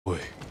Boy.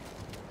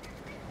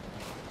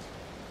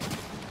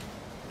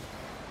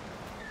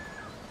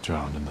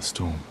 Drowned in the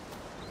storm.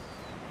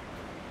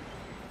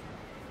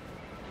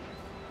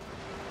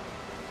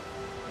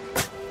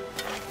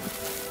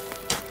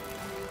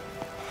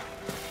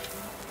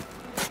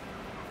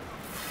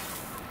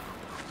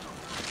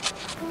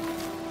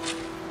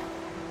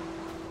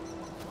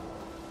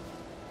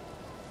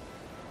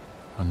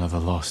 Another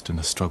lost in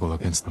the struggle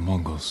against the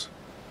Mongols.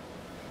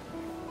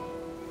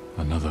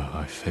 Another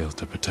I failed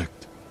to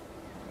protect.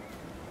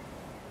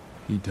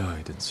 He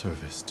died in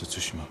service to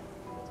Tsushima.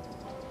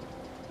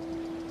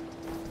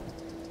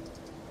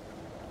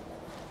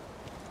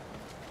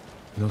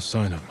 No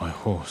sign of my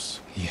horse.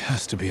 He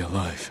has to be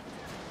alive.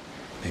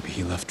 Maybe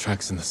he left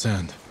tracks in the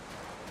sand.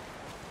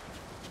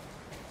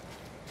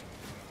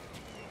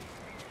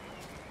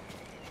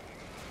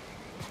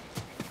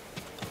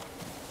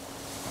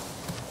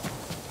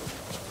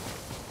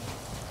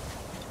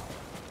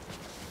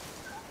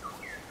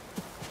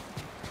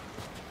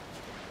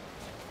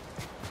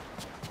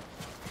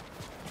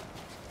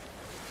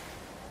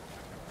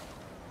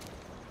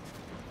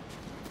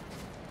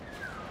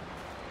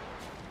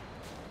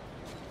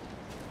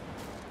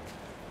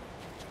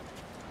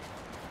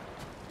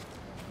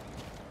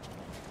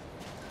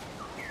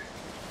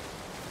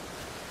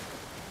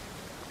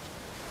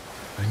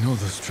 I know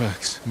those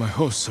tracks. My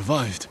horse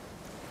survived.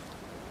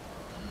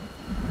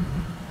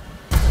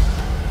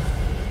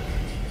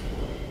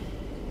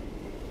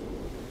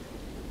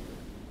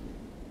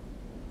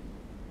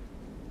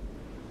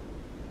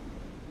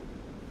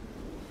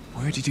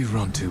 Where did you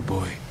run to,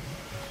 boy?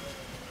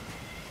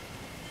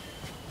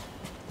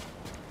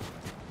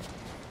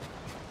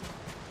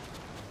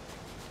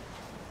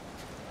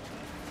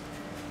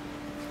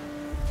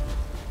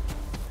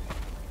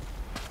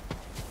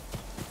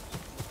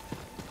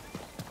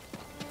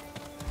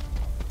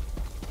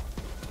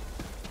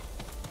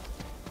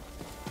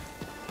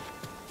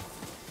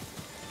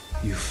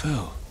 You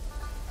fell.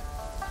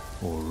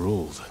 Or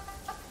rolled.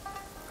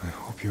 I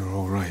hope you're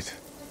all right.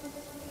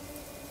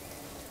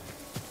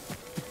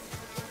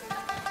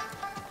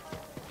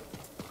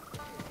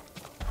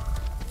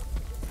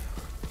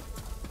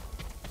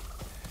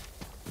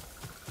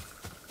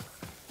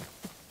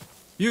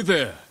 You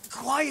there!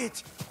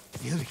 Quiet!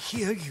 They'll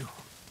hear you.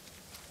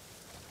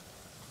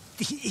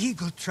 The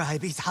Eagle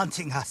tribe is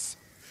hunting us.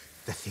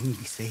 The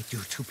things they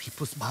do to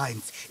people's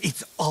minds,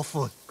 it's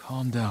awful.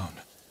 Calm down.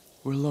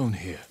 We're alone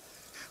here.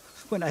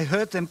 When I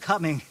heard them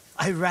coming,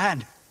 I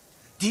ran.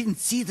 Didn't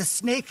see the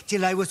snake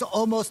till I was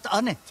almost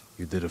on it.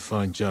 You did a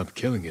fine job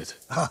killing it.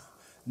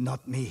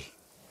 Not me.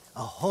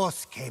 A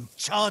horse came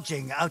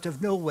charging out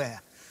of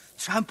nowhere,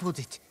 trampled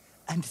it,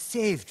 and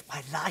saved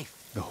my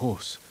life. The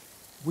horse?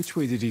 Which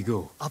way did he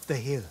go? Up the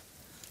hill,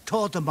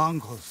 toward the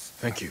Mongols.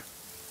 Thank you.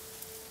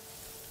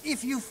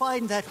 If you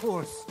find that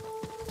horse,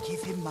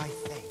 give him my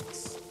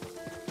thanks.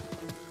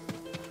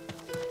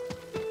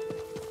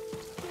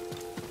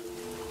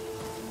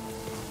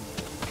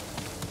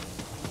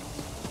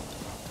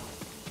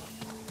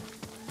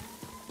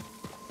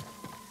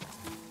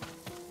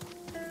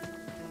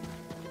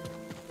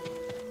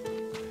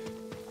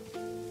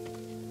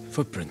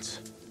 Footprints.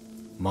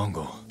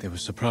 Mongol. They were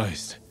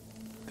surprised,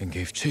 then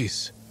gave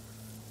chase.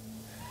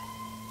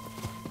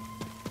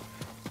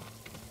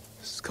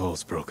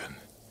 Skull's broken.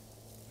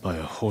 By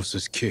a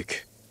horse's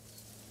kick.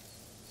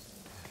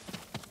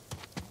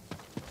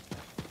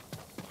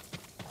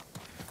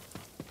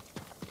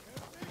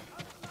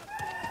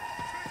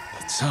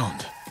 That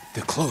sound.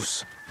 They're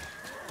close.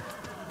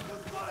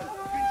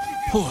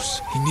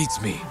 Horse, he needs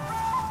me.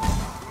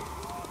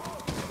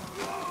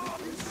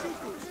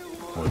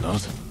 Or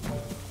not.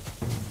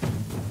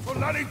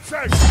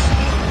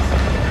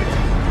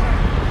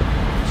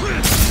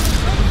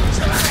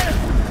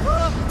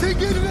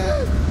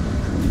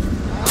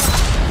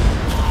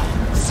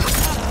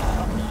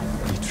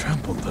 He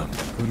trampled them.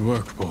 Good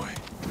work, boy.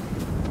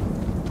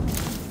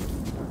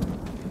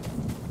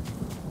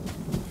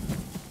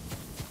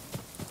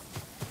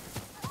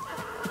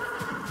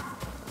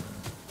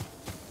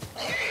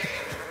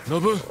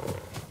 Nobu?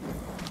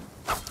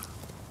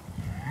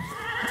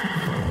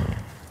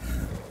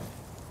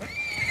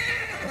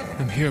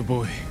 I'm here,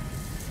 boy.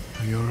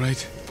 Are you all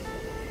right?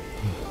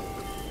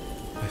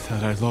 I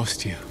thought I'd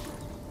lost you.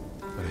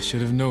 But I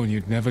should have known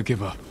you'd never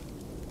give up.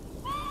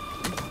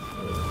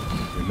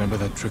 Remember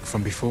that trick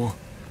from before?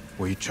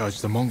 Where you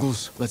charged the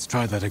Mongols? Let's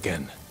try that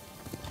again.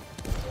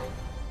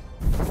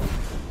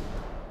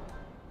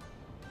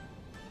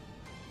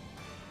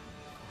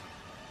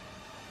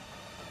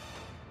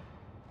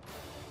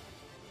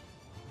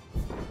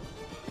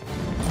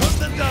 Put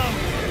them down!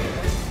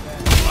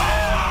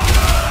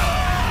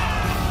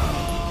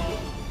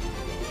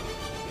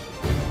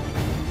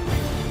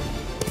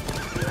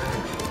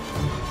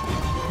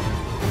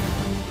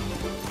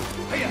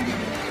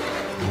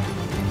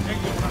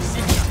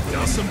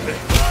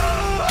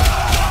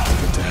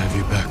 Good to have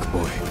you back,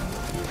 boy.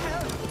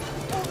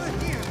 Over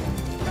here!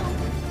 Help,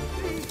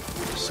 please.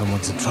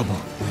 Someone's in trouble.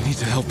 We need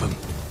to help him.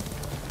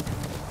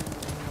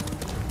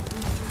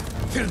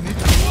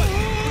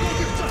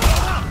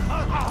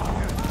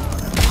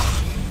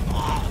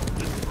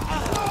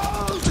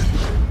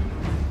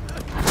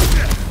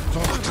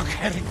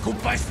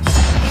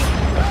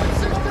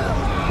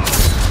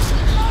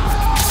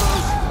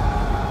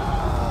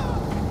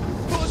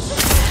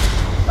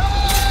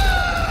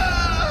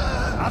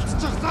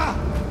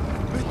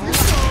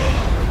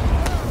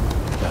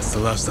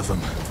 last of them.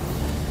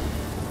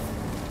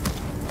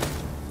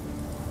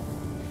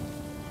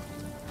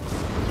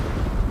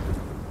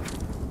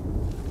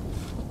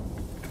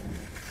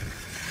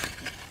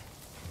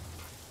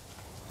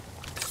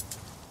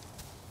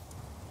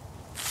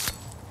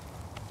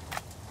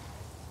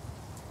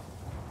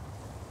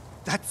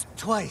 That's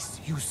twice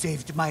you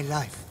saved my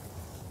life.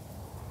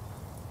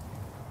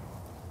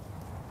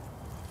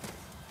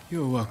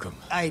 You're welcome.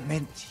 I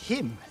meant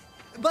him.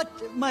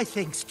 But my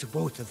thanks to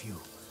both of you.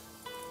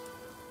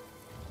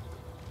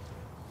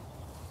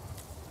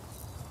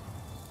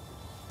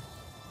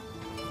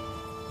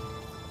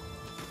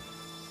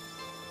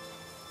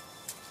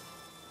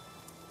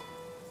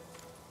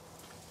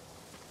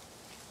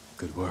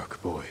 Good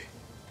work, boy.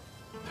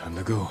 Time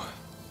to go.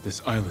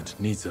 This island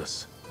needs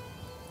us.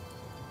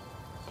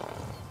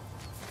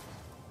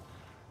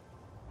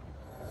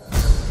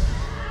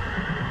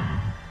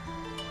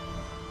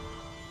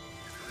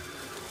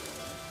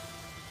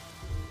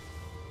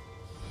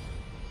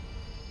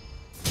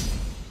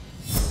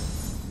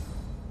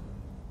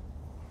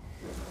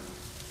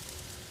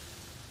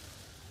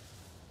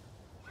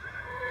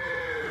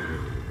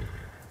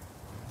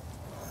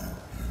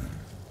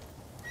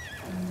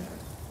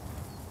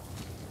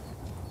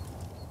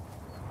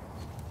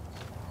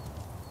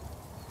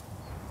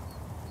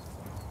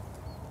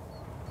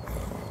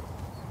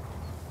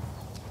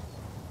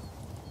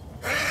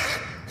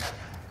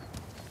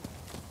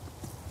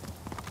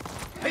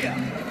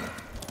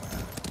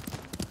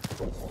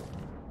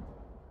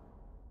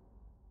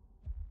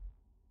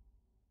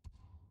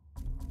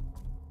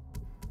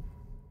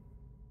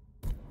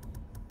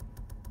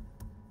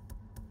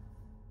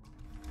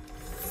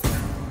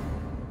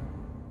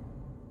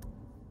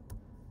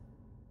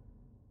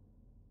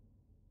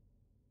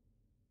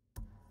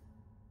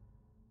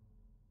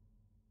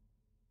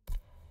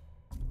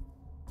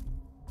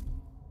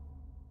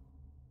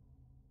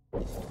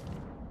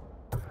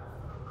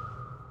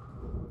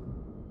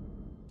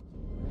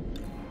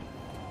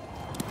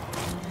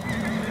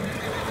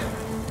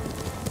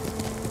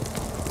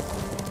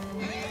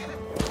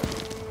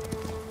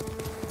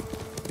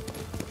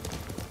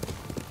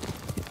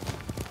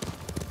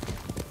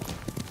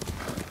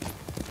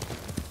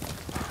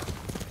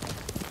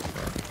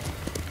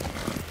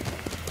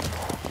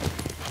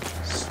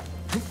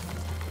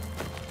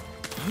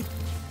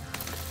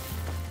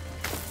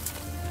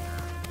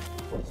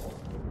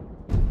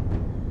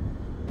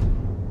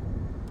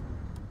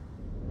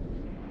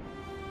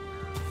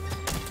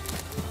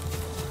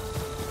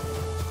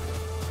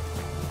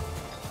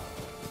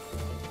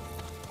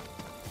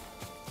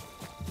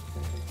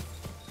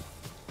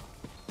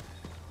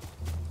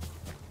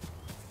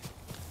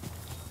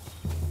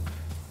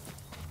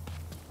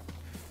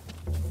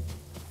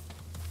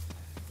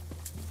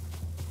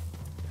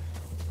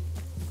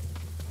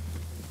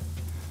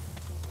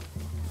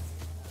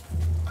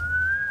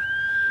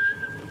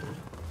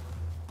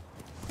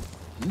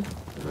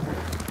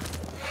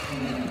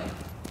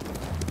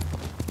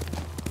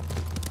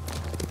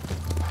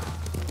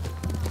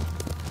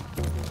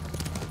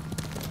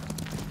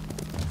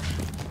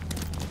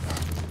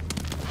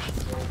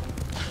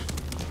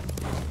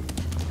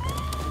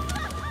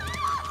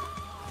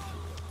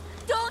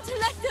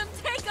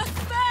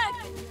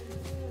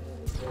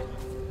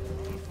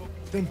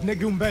 Think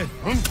Negumbel.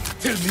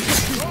 Tell me the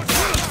truth.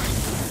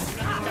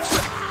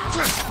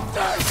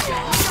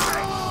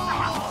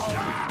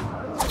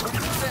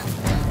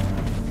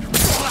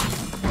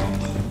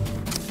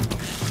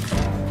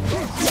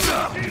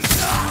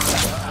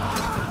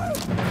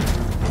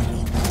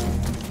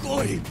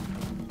 Goy!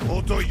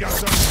 Oto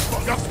Yasa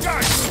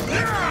Yaskaj!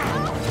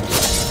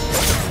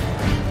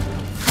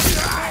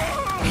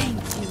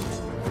 Thank you.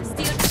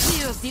 Steer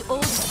clear of the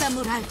old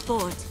samurai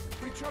fort.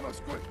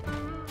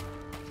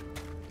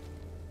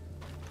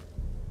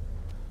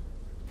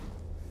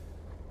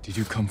 Did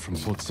you come from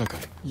Fort Sakai?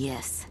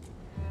 Yes.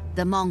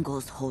 The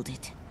Mongols hold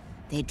it.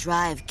 They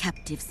drive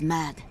captives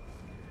mad.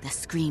 The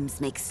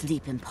screams make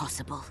sleep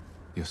impossible.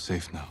 You're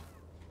safe now.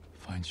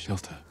 Find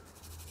shelter.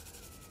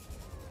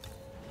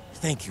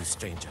 Thank you,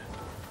 stranger.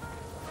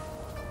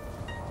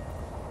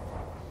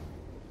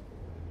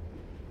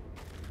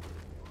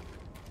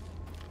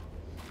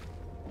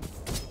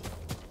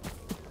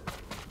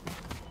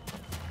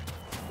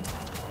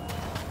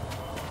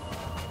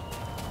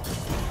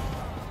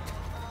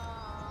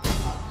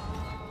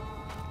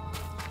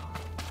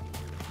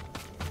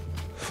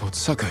 Fort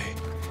Sakai.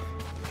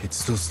 It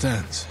still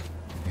stands.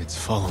 It's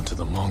fallen to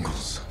the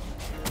Mongols.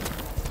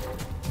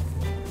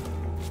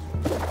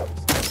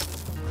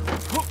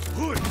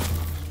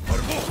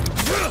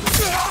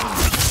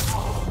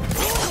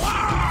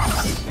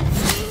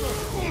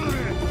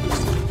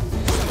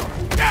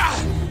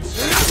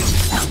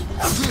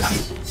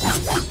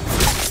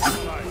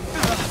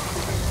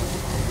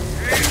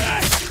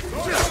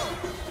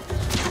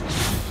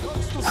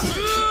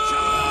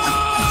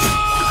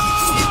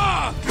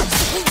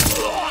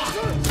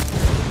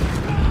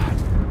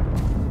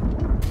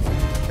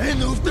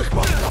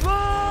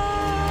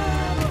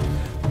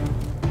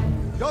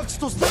 Jak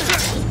to stać?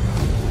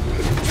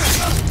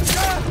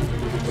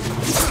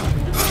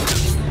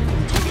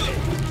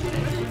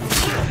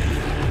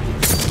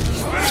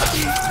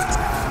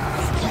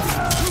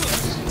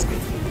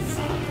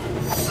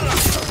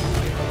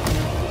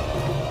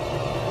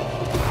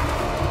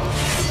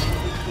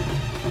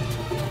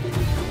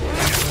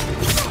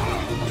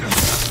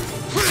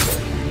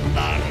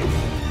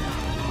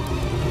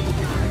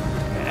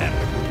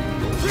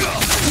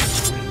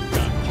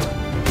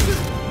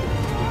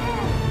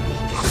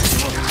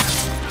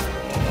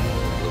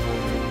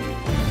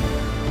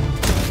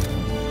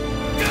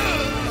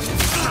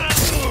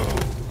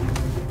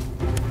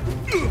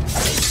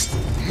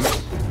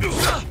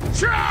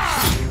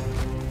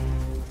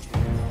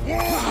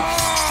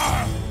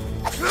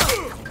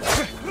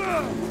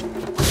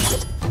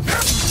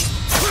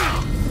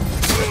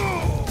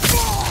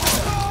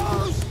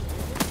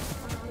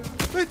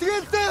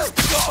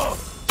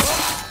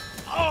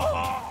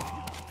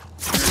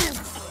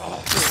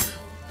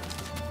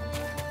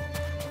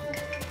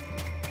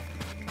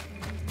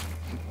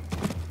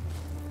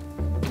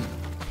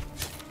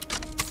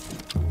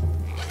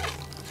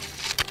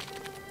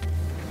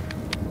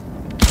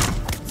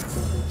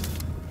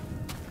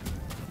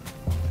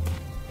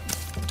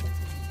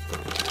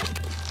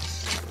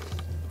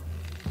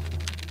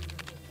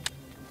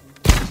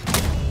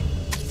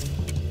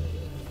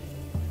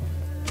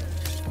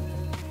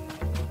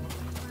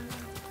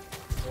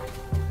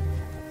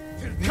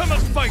 Come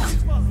and fight!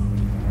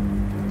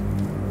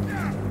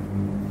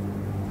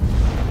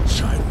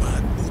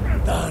 Shaiman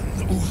Utan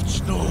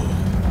Uchno.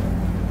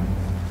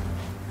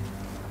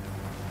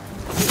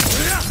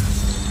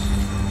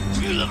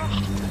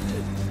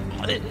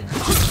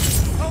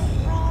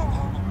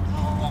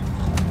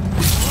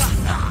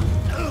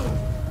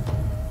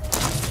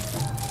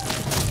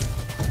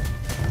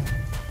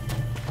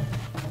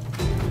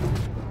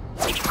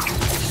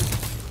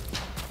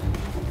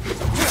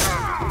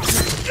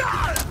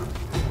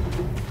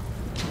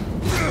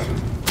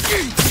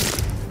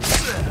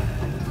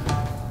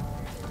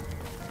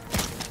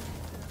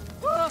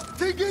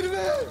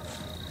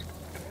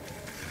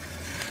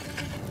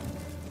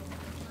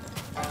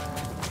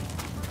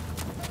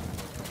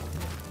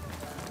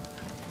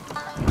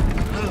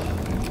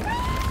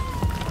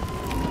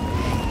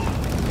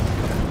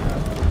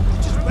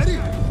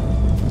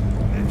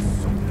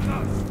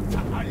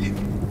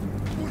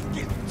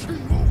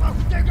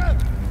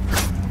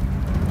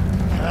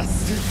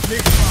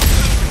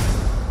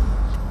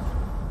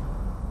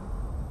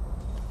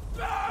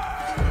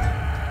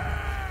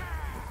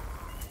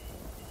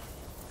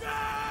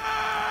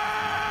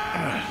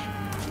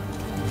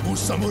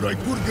 Samurai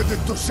purgate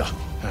tosha.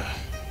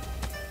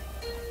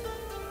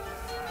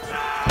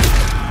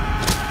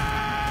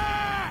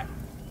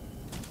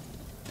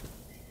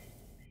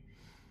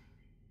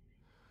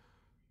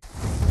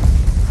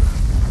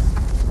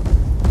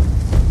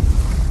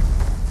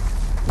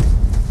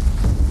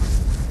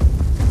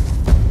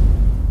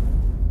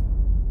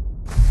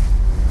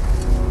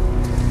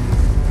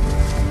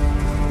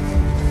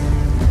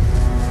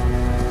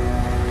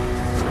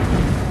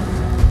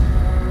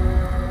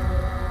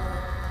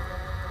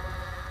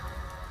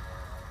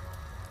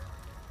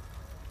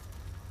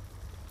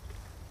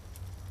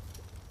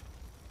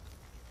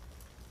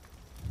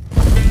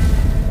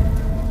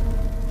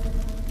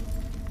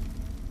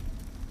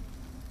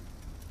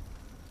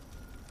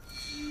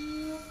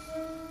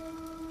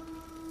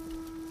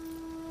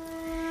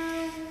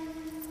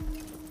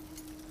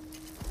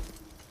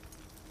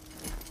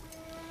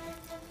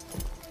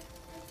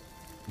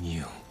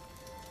 You.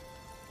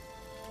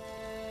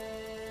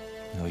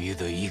 Are you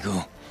the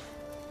eagle?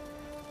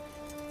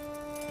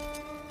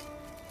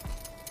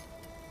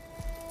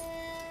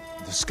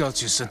 The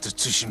scouts you sent to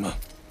Tsushima.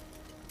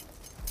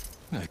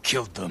 I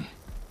killed them.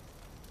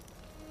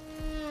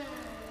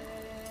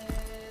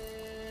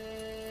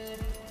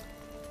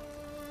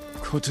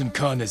 Khotun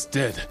Khan is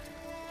dead.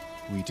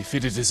 We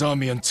defeated his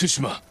army on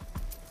Tsushima.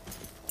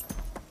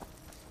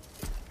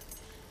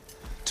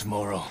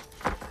 Tomorrow,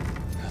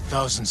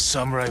 1,000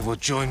 samurai will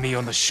join me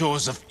on the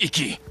shores of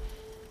Iki.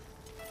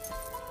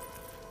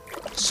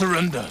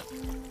 Surrender,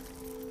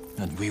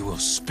 and we will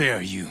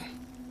spare you.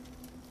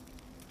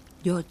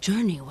 Your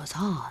journey was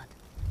hard.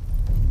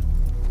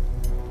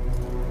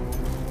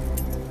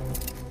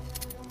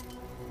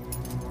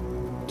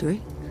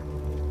 Drink?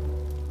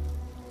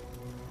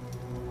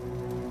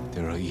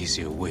 There are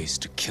easier ways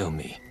to kill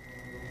me.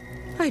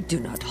 I do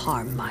not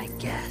harm my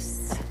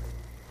guests.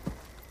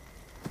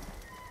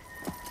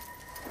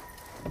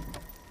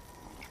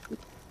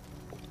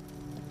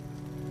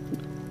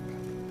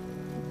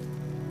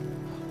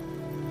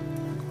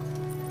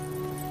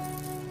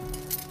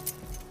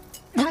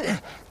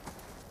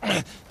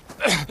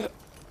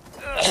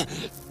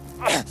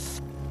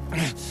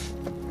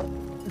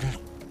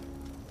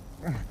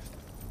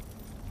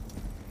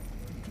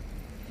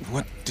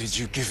 What did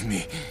you give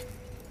me?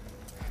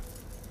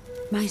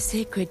 My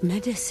sacred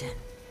medicine.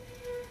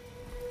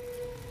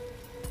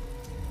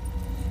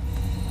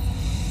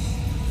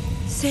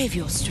 Save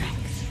your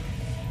strength.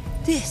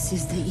 This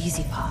is the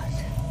easy part.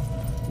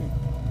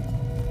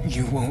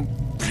 You won't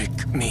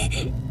break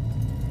me.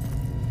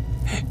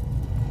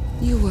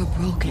 You were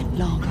broken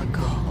long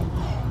ago.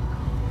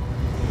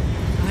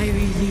 I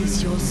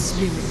release your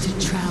spirit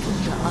to travel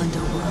the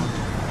underworld.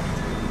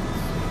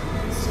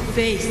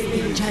 Face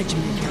the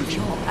judgment of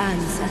your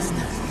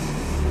ancestors.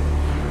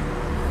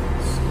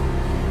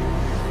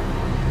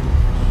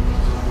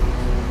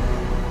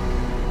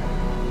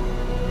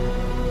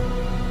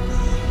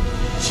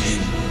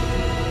 Jin,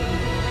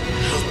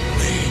 help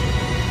me.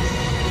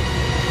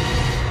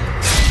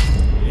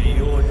 May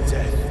your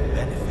death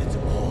benefit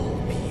all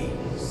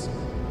beings.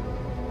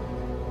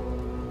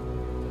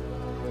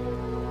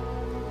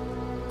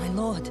 My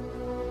lord.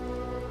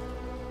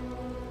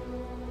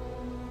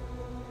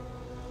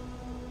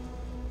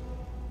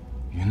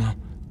 You know,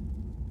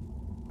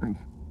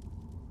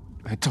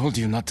 I told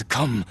you not to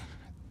come.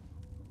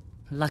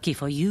 Lucky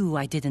for you,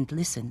 I didn't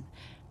listen.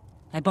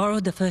 I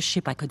borrowed the first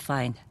ship I could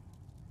find.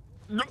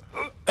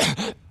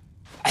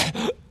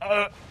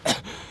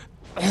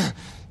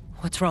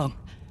 What's wrong?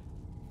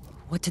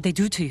 What did they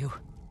do to you?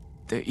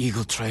 The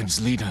Eagle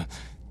Tribe's leader.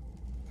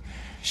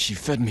 She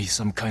fed me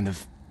some kind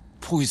of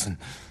poison.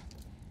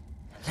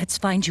 Let's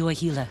find you a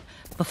healer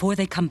before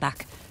they come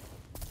back.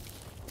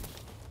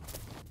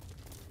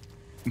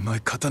 My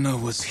katana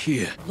was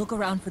here. Look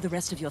around for the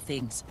rest of your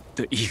things.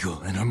 The Eagle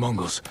and her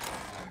Mongols.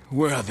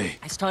 Where are they?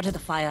 I started a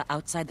fire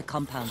outside the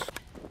compound.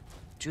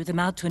 Drew them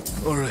out to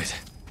All right,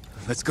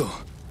 let's go.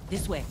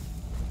 this way.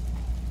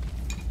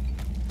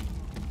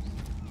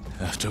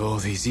 After all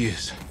these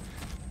years,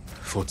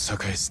 Fort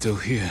Sakai is still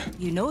here.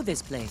 You know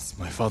this place.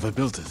 My father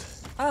built it.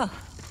 Ah,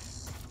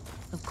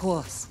 of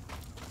course.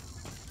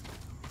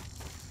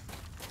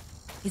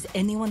 Is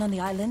anyone on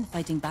the island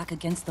fighting back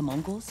against the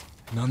Mongols?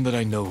 None that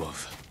I know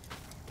of.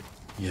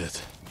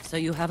 Yet. So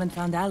you haven't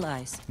found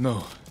allies?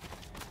 No.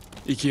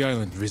 Iki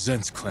Island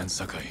resents Clan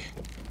Sakai.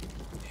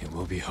 It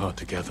will be hard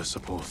to gather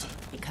support.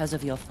 Because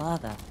of your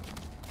father.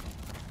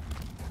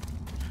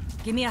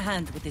 Give me a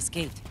hand with this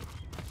gate.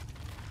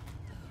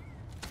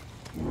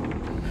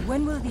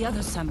 When will the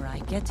other samurai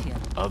get here?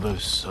 Other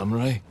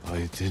samurai?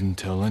 I didn't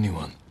tell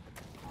anyone.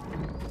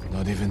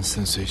 Not even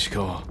Sensei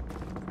Ishikawa.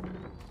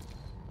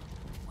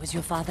 Was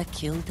your father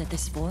killed at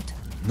this fort?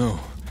 No.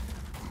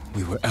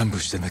 We were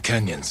ambushed in the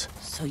canyons.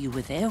 So you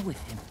were there with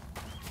him?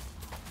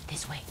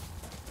 This way.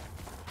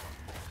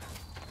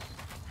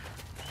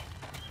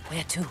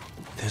 Where to?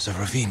 There's a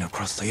ravine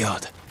across the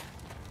yard.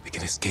 We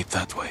can escape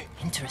that way.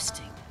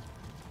 Interesting.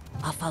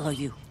 I'll follow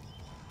you.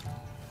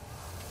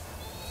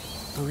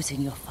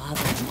 Losing your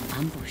father in an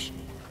ambush.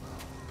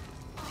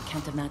 I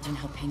can't imagine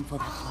how painful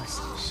that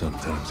was.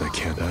 Sometimes I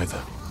can't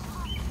either.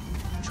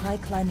 Try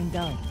climbing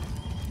down.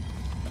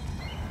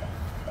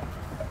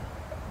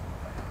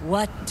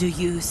 What do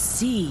you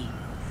see?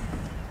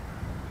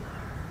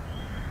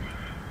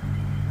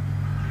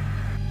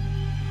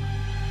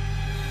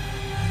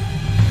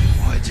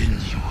 Why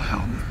didn't you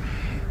help me?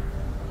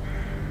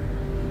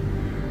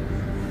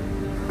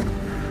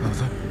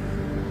 Father?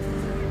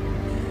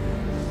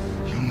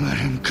 You let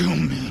him kill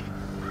me.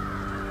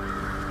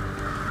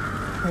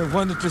 I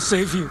wanted to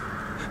save you.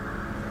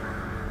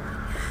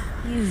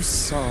 You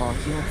saw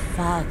your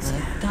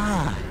father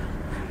die.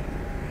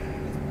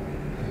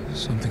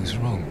 Something's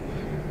wrong.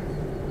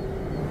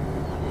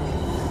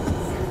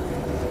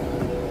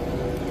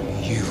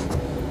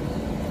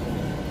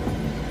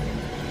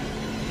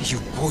 You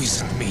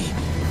poisoned me.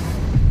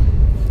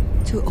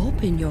 To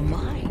open your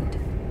mind,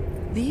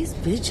 these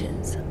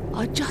visions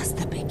are just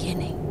the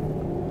beginning.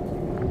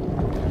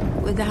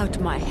 Without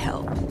my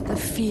help, the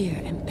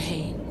fear and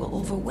pain will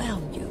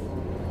overwhelm you.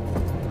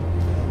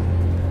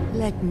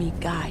 Let me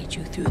guide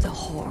you through the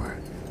horror.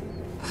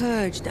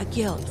 Purge the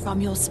guilt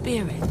from your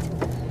spirit.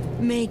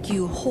 Make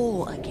you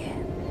whole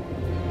again.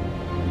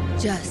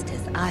 Just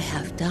as I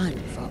have done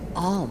for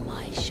all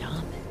my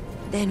shamans.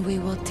 Then we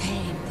will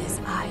tame this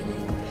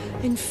island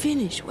and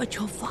finish what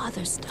your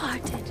father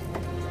started.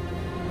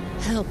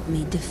 Help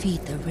me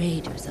defeat the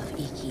raiders of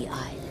Iki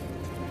Island.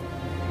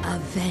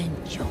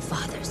 Avenge your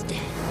father's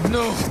death.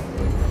 No!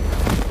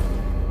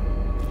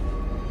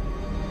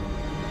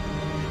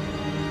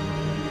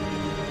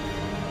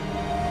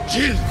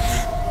 Jin!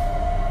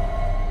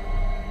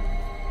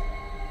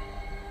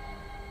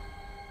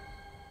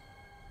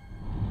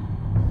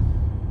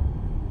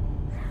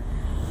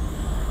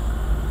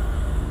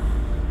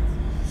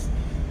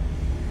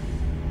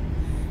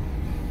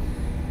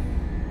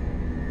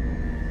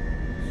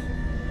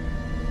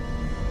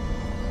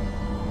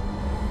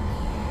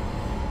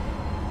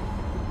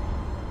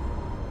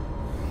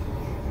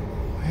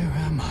 Where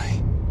am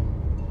I?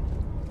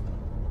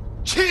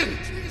 Jin!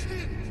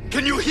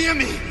 Can you hear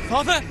me?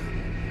 Father?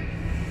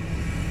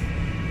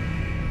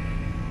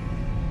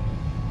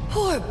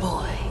 Poor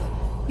boy.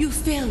 You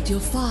failed your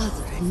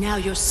father, and now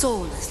your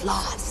soul is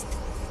lost.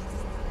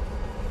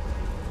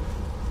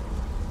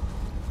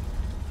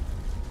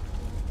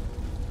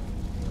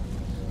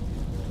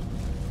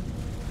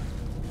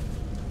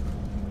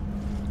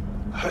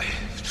 I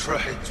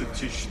tried to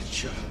teach the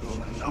child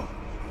all I know,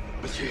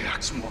 but he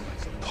acts more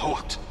like a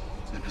poet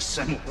than a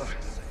samurai.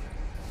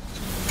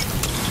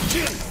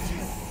 Jin!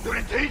 You're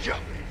in danger!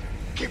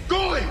 Keep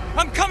going!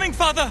 I'm coming,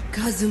 Father!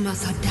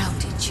 Kazumasa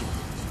doubted you,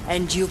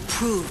 and you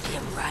proved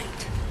him right.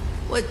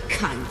 What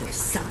kind of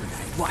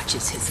samurai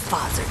watches his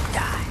father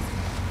die?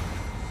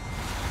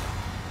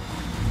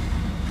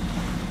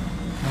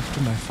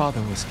 After my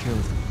father was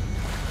killed,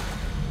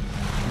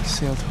 he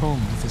sailed home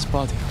with his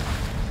body.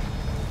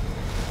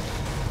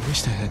 I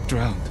wished I had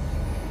drowned.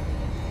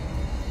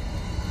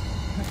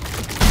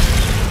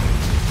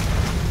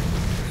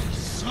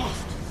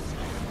 Soft.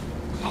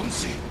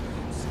 Clumsy.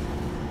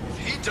 If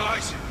he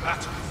dies in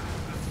battle,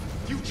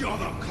 the future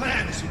of our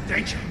clan is in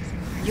danger.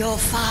 Your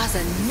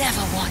father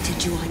never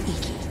wanted you on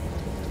Iki.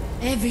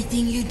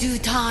 Everything you do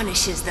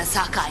tarnishes the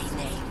Sakai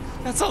name.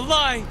 That's a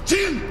lie!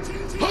 Jin!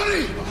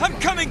 Hurry! I'm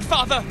coming,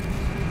 Father!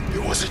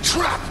 It was a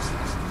trap!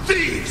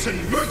 Thieves and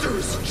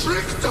murderers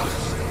tricked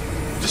us!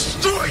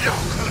 Destroyed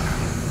our clan!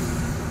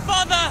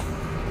 Father!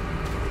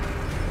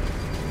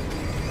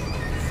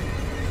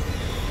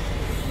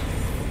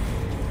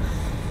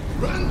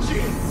 Run,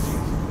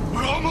 Jin!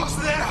 We're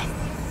almost there!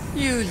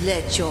 You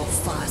let your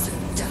father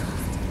die.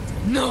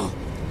 No!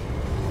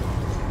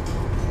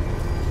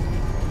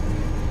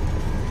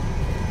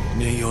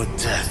 May your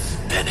death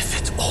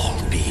benefit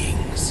all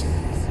beings.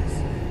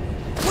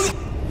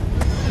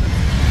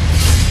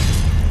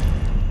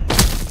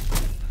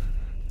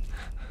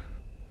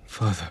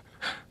 Father.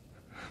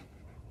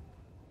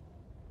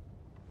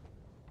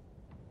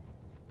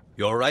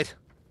 You all right?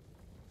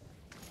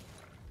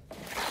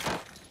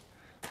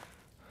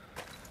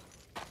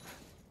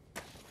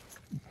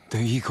 The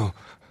eagle.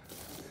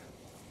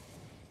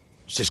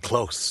 She's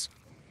close.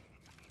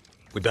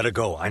 We better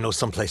go. I know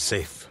someplace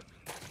safe.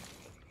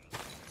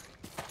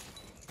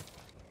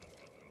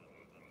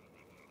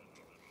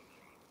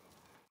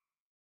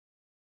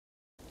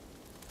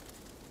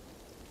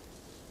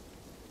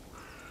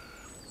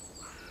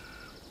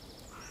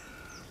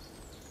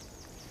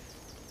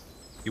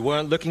 You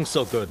weren't looking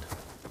so good.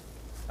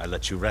 I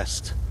let you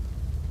rest.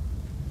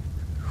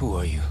 Who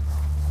are you?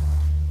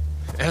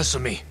 Answer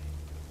me.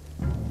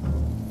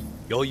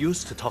 You're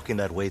used to talking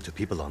that way to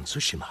people on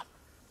Tsushima,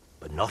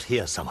 but not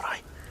here, samurai.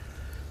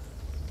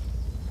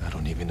 I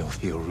don't even know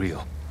if you're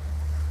real.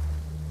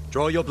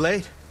 Draw your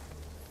blade.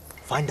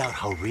 Find out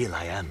how real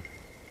I am.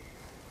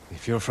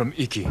 If you're from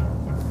Iki,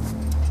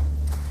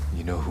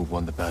 you know who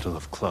won the Battle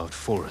of Cloud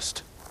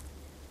Forest.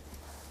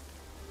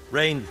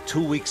 Rained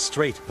 2 weeks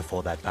straight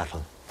before that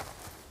battle.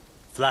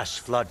 Flash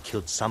flood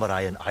killed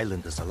samurai and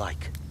islanders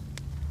alike.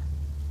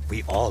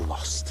 We all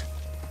lost.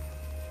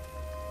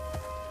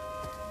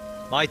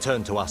 My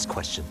turn to ask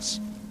questions.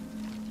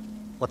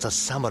 What's a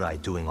samurai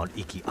doing on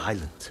Iki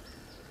Island?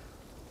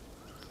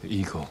 The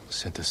Eagle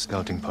sent a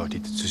scouting party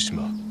to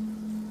Tsushima.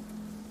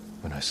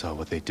 When I saw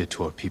what they did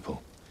to our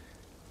people,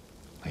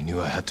 I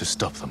knew I had to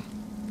stop them.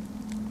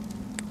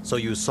 So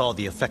you saw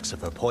the effects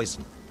of her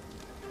poison?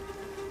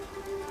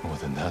 More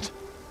than that,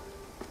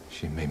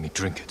 she made me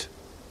drink it.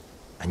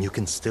 And you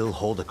can still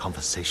hold a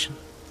conversation?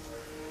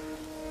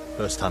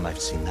 First time I've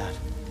seen that.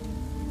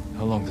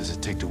 How long does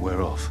it take to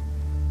wear off?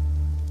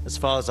 As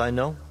far as I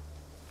know,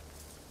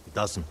 it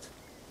doesn't.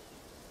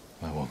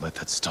 I won't let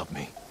that stop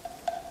me.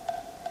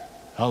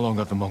 How long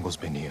have the Mongols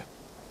been here?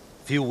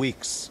 Few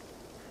weeks.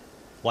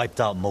 Wiped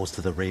out most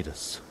of the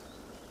raiders.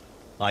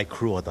 My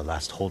crew are the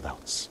last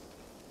holdouts.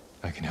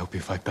 I can help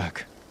you fight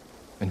back.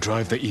 And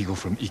drive the Eagle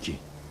from Iki.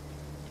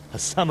 A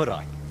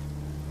samurai.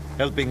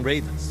 Helping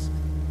raiders.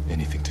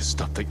 Anything to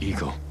stop the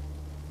Eagle.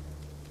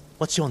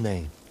 What's your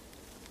name?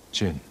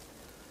 Jin.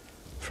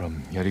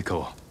 From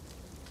Yarikawa.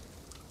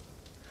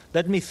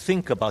 Let me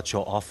think about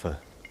your offer.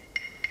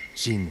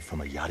 Jin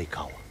from a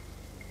Yarikawa.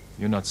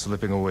 You're not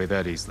slipping away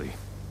that easily.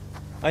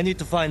 I need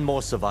to find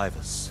more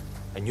survivors,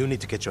 and you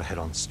need to get your head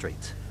on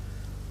straight.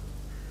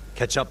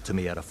 Catch up to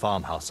me at a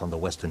farmhouse on the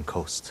western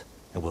coast,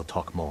 and we'll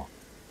talk more.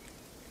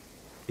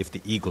 If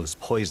the Eagle's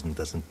poison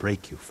doesn't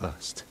break you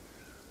first.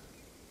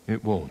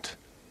 It won't.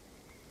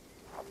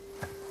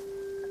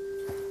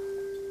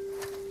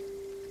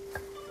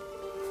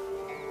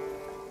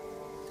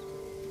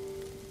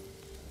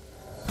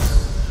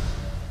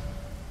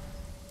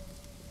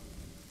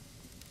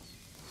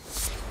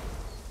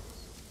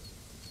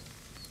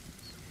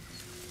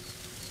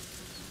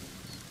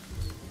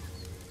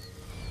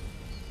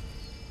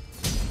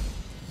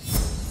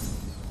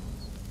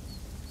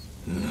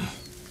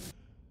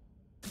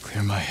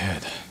 Clear my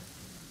head,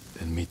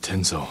 then meet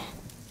Tenzo.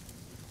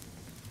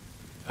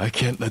 I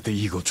can't let the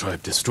Eagle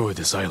tribe destroy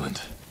this island.